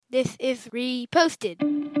This is reposted.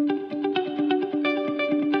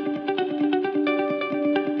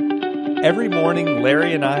 Every morning,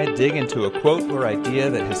 Larry and I dig into a quote or idea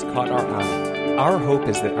that has caught our eye. Our hope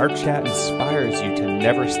is that our chat inspires you to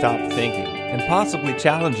never stop thinking and possibly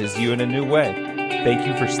challenges you in a new way. Thank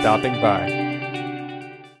you for stopping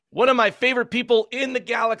by. One of my favorite people in the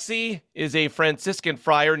galaxy is a Franciscan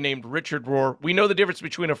friar named Richard Rohr. We know the difference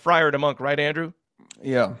between a friar and a monk, right, Andrew?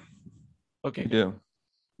 Yeah. Okay. We do.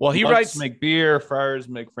 Well, he Monks writes... make beer, friars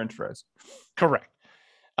make French fries. Correct.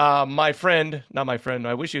 My friend, not my friend,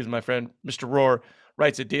 I wish he was my friend, Mr. Rohr,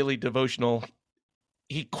 writes a daily devotional.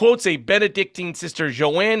 He quotes a Benedictine sister,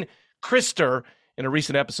 Joan Chittister, in a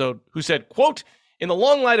recent episode, who said, quote, "In the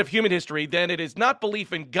long light of human history, then it is not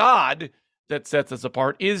belief in God that sets us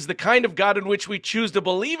apart. It is the kind of God in which we choose to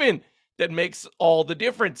believe in that makes all the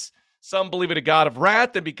difference. Some believe in a God of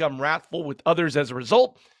wrath and become wrathful with others as a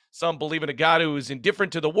result. Some believe in a God who is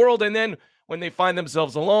indifferent to the world, and then when they find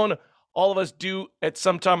themselves alone, all of us do at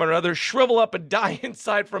some time or another shrivel up and die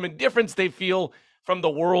inside from indifference they feel from the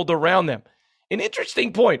world around them." An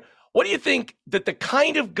interesting point. What do you think that the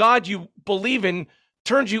kind of God you believe in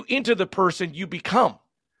turns you into the person you become?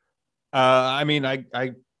 I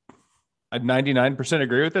 99%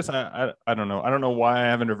 agree with this. I don't know. I don't know why I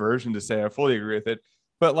have an aversion to say I fully agree with it.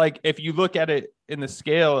 But like, if you look at it in the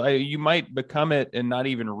scale, you might become it and not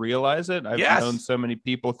even realize it. I've known so many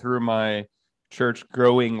people through my church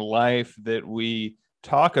growing life that we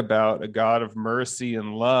talk about a God of mercy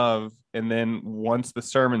and love. And then once the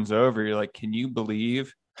sermon's over, you're like, can you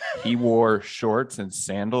believe he wore shorts and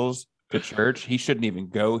sandals to church? He shouldn't even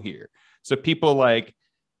go here. So people like,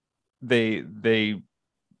 they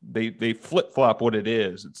flip-flop what it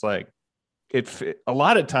is. It's like, a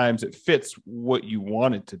lot of times it fits what you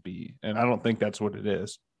want it to be. And I don't think that's what it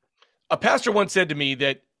is. A pastor once said to me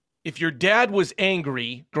that if your dad was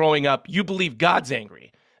angry growing up, you believe God's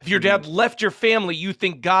angry. If your dad left your family, you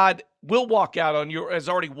think God will walk out on you or has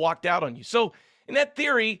already walked out on you. So in that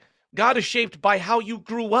theory, God is shaped by how you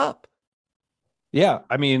grew up. Yeah.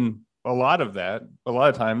 I mean, a lot of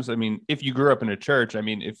times, I mean, if you grew up in a church, I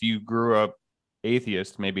mean, if you grew up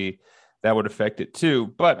atheist, maybe that would affect it too.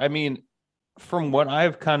 But I mean, from what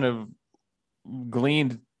I've kind of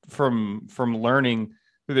gleaned from learning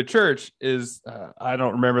through the church is I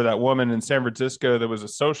don't remember that woman in San Francisco that was a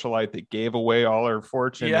socialite that gave away all her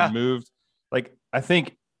fortune and moved. Like, I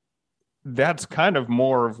think that's kind of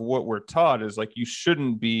more of what we're taught is like, you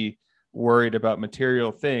shouldn't be worried about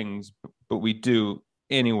material things, but we do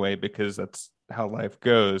anyway, because that's how life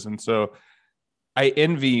goes. And so I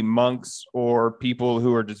envy monks or people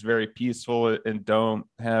who are just very peaceful and don't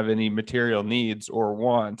have any material needs or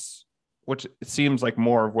wants, which seems like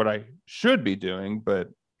more of what I should be doing, but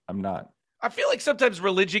I'm not. I feel like sometimes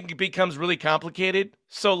religion becomes really complicated.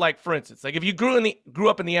 So like, for instance, like if you grew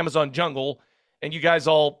up in the Amazon jungle and you guys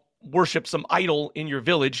all worship some idol in your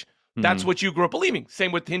village, that's what you grew up believing.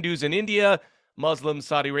 Same with Hindus in India, Muslims,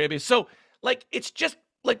 Saudi Arabia. So like, it's just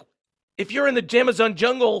like, if you're in the Amazon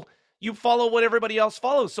jungle, you follow what everybody else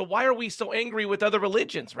follows. So why are we so angry with other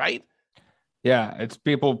religions, right? Yeah, it's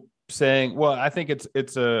people saying, well, I think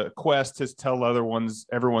it's a quest to tell everyone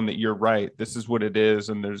that you're right. This is what it is,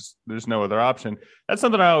 and there's no other option. That's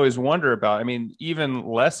something I always wonder about. I mean, even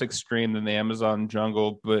less extreme than the Amazon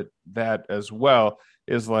jungle, but that as well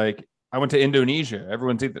is like, I went to Indonesia.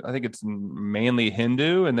 Everyone's I think it's mainly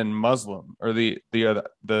Hindu and then Muslim or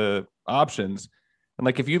the options. And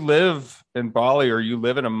like, if you live in Bali or you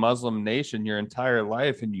live in a Muslim nation your entire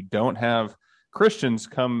life and you don't have Christians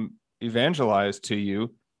come evangelize to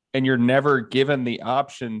you and you're never given the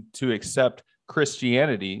option to accept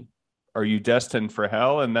Christianity, are you destined for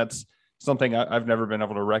hell? And that's something I've never been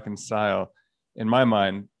able to reconcile in my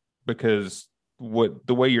mind, because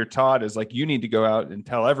the way you're taught is like, you need to go out and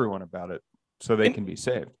tell everyone about it so they can be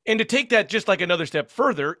saved. And to take that just like another step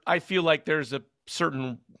further, I feel like there's a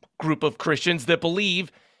certain group of Christians that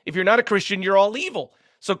believe if you're not a Christian, you're all evil.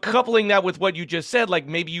 So coupling that with what you just said, like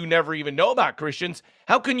maybe you never even know about Christians,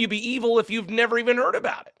 how can you be evil if you've never even heard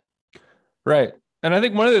about it? Right. And I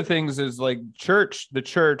think one of the things is like the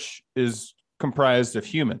church is comprised of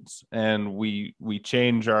humans, and we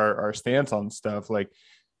change our stance on stuff. Like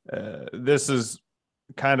this is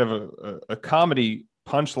kind of a comedy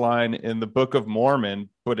punchline in the Book of Mormon,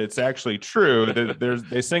 but it's actually true.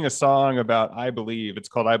 They sing a song about I believe. It's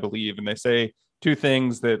called I Believe, and they say two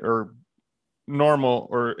things that are normal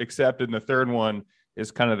or accepted, and the third one is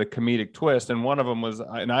kind of the comedic twist. And one of them was,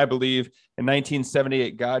 and I believe in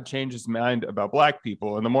 1978 God changed his mind about black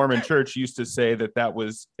people, and the Mormon church used to say that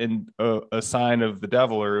was a sign of the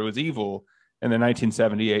devil or it was evil. And then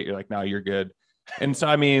 1978 you're like, no, you're good. And so,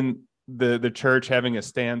 I mean, the church having a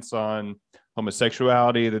stance on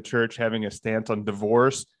homosexuality, the church having a stance on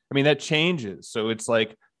divorce, I mean, that changes. So it's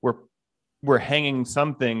like we're hanging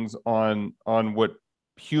some things on what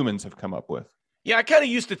humans have come up with. Yeah, I kind of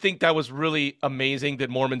used to think that was really amazing that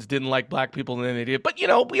Mormons didn't like black people and then they did. But,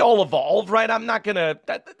 we all evolve, right? I'm not going to,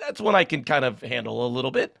 that's one I can kind of handle a little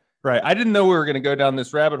bit. Right. I didn't know we were going to go down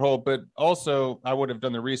this rabbit hole, but also I would have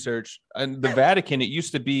done the research. And the Vatican, it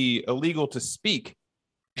used to be illegal to speak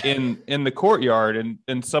in the courtyard,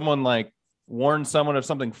 and someone like warned someone of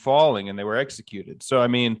something falling and they were executed. So, I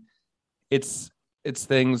mean, it's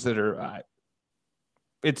things that are,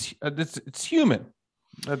 it's human.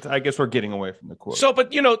 I guess we're getting away from the quote. So,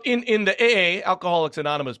 but in the AA Alcoholics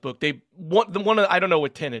Anonymous book, they want I don't know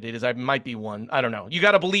what tenet it is. I might be one. I don't know. You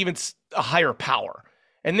got to believe in a higher power,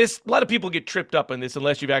 and a lot of people get tripped up in this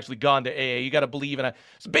unless you've actually gone to AA. You got to believe in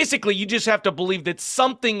so basically, you just have to believe that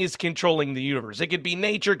something is controlling the universe. It could be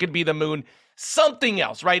nature, it could be the moon, something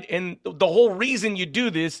else, right? And the whole reason you do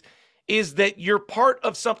this is that you're part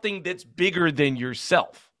of something that's bigger than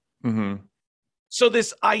yourself. Mm-hmm. So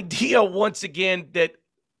this idea, once again, that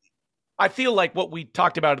I feel like what we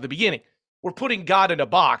talked about at the beginning, we're putting God in a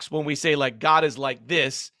box when we say like God is like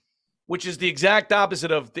this, which is the exact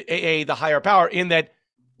opposite of the AA, the higher power, in that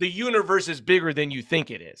the universe is bigger than you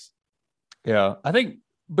think it is. Yeah, I think,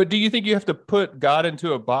 but do you think you have to put God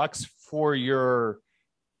into a box for your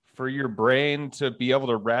brain to be able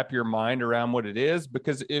to wrap your mind around what it is?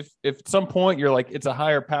 Because if at some point you're like, it's a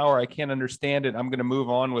higher power, I can't understand it, I'm going to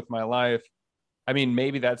move on with my life. I mean,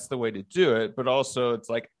 maybe that's the way to do it, but also it's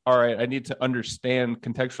like, all right, I need to understand,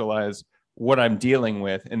 contextualize what I'm dealing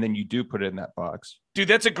with, and then you do put it in that box. Dude,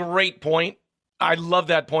 that's a great point. I love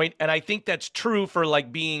that point, and I think that's true for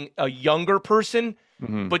like being a younger person,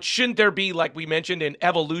 but shouldn't there be, like we mentioned, an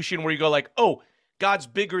evolution where you go like, oh, God's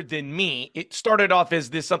bigger than me. It started off as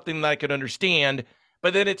this something that I could understand,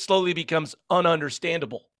 but then it slowly becomes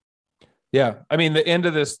ununderstandable. Yeah. I mean, the end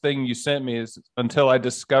of this thing you sent me is, until I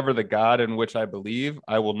discover the God in which I believe,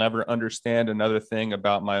 I will never understand another thing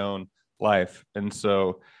about my own life. And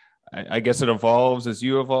so I guess it evolves as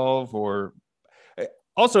you evolve. Or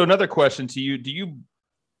also another question to you,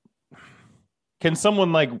 can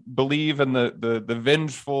someone like believe in the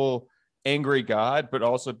vengeful, angry God, but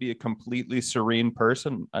also be a completely serene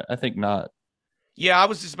person? I think not. Yeah, I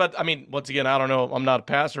was just about, I mean, once again, I don't know, I'm not a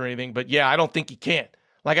pastor or anything, but yeah, I don't think you can.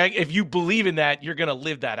 Like, if you believe in that, you're going to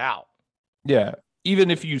live that out. Yeah.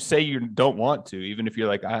 Even if you say you don't want to, even if you're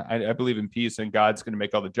like, I believe in peace and God's going to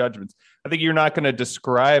make all the judgments, I think you're not going to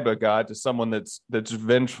describe a God to someone that's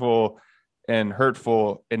vengeful and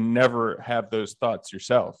hurtful and never have those thoughts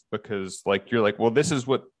yourself, because like, you're like, well, this is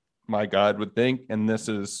what my God would think, and this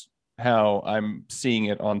is how I'm seeing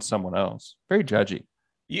it on someone else. Very judgy.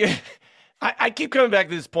 Yeah. I keep coming back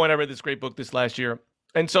to this point. I read this great book this last year.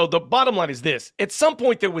 And so the bottom line is this: at some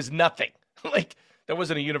point there was nothing. Like, there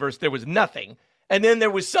wasn't a universe, there was nothing. And then there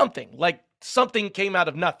was something, like something came out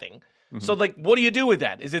of nothing. Mm-hmm. So like, what do you do with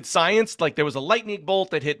that? Is it science? Like there was a lightning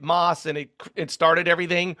bolt that hit Moss and it started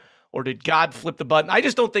everything? Or did God flip the button? I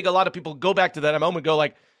just don't think a lot of people go back to that moment and go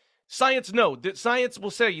like, science, no. Science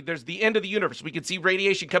will say there's the end of the universe. We can see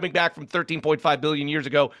radiation coming back from 13.5 billion years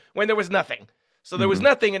ago when there was nothing. So there was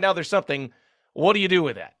nothing and now there's something. What do you do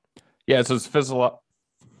with that? Yeah, so it's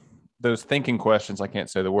those thinking questions, I can't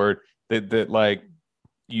say the word, that like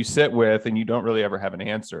you sit with and you don't really ever have an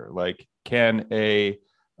answer. Like, can a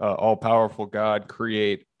all-powerful God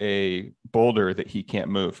create a boulder that he can't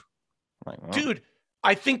move? Like, well, dude,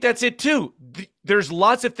 I think that's it too. There's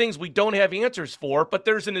lots of things we don't have answers for, but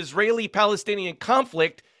there's an Israeli-Palestinian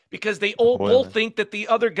conflict because they all think that the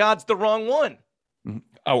other God's the wrong one.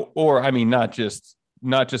 Oh, or I mean, not just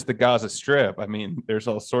the Gaza Strip. I mean, there's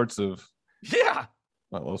all sorts of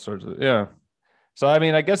all sorts of So I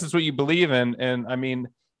mean, I guess it's what you believe in, and I mean,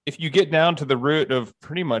 if you get down to the root of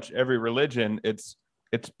pretty much every religion, it's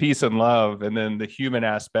peace and love, and then the human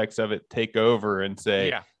aspects of it take over and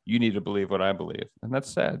say, you need to believe what I believe, and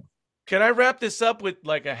that's sad. Can I wrap this up with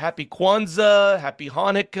like a happy Kwanzaa, happy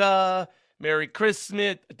Hanukkah, Merry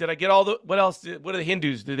Christmas? Did I get all the? What else? What are the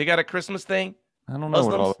Hindus? Do they got a Christmas thing? I don't know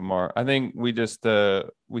Muslims? What all of them are. I think we just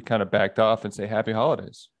we kind of backed off and say happy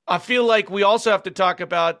holidays. I feel like we also have to talk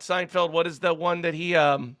about Seinfeld. What is the one that he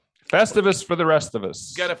Festivus for the rest of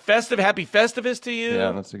us. Got a happy Festivus to you?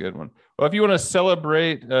 Yeah, that's a good one. Well, if you want to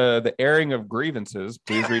celebrate the airing of grievances,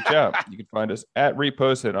 please reach out. You can find us at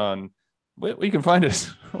Reposted on. You can find us.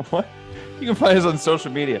 What? You can find us on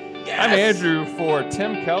social media. Yes! I'm Andrew for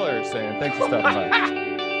Tim Keller saying thanks for stopping by.